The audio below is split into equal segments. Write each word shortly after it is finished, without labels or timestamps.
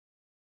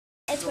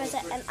it's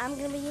Rosa, and I'm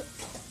going to be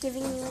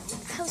giving you a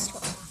house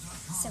tour.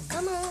 So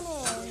come on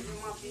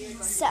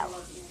in. So,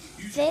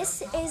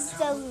 this is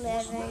the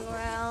living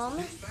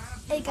room.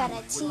 It got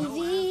a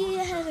TV,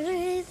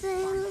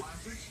 everything.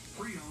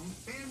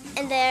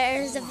 And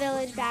there's a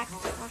village back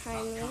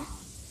behind me.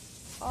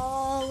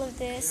 All of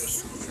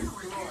this.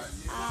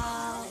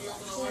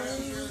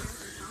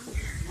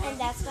 And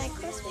that's my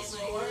Christmas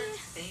tree.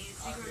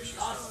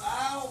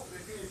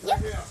 Yep.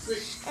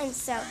 And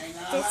so,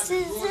 this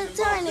is the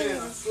dining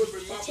room,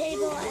 the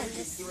table, and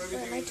this is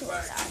where my toys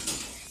are.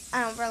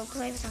 I don't really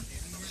play with them.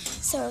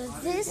 So,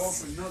 this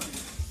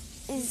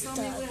is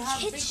the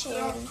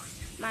kitchen.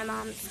 My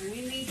mom's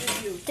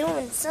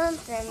doing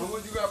something.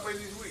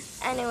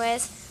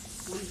 Anyways.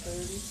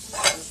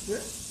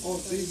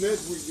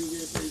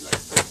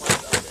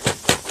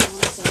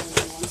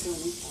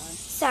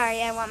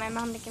 Sorry, I want my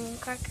mom to give me a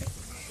cracker.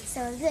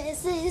 So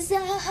this is a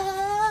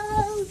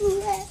home.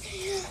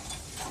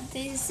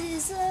 This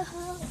is a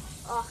home.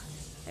 Oh,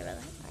 I really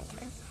like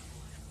her.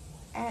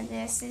 And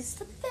this is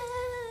the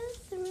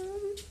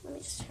bathroom. Let me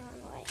just turn on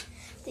the light.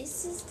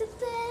 This is the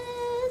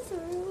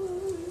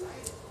bathroom.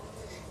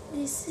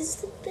 This is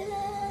the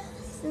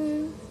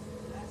bathroom.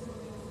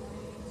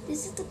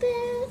 This is the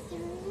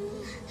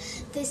bathroom.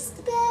 This is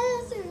the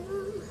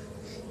bathroom.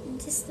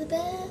 This is the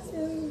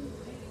bathroom.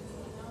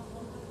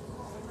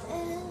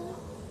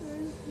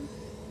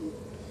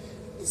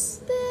 This is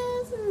the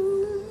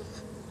bathroom.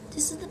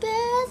 This is the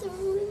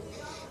bathroom.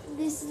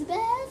 This is the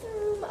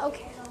bathroom.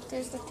 Okay,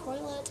 there's the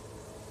toilet.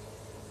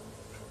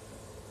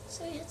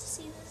 So you have to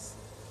see this.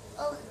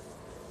 Oh.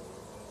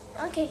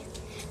 Okay.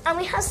 And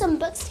we have some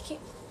books to keep.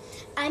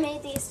 I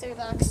made these 3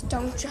 books.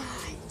 Don't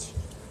judge.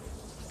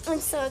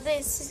 And so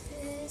this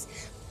is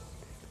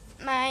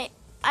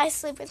I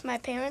sleep with my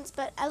parents,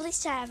 but at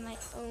least I have my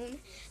own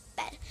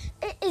bed.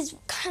 It is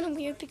kind of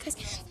weird because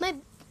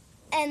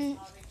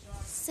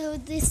so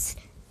this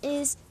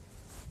is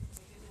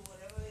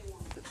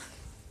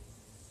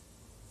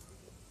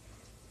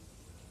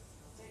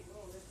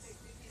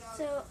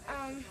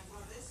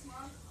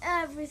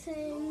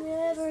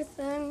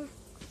everything.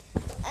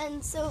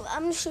 And so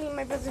I'm going to show you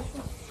my brother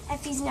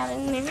if he's not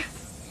in there.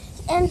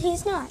 And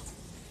he's not.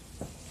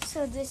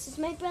 So this is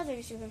my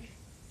brother's room.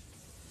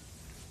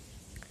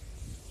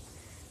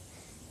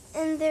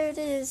 And there it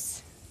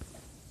is.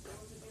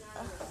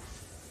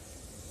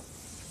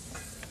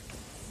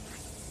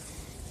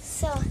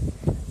 So,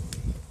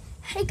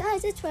 hey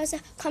guys, it's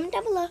Rosa. Comment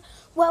down below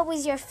what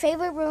was your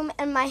favorite room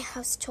in my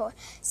house tour.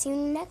 See you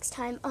next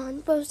time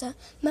on Rosa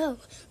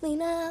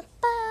Molina.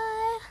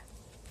 Bye.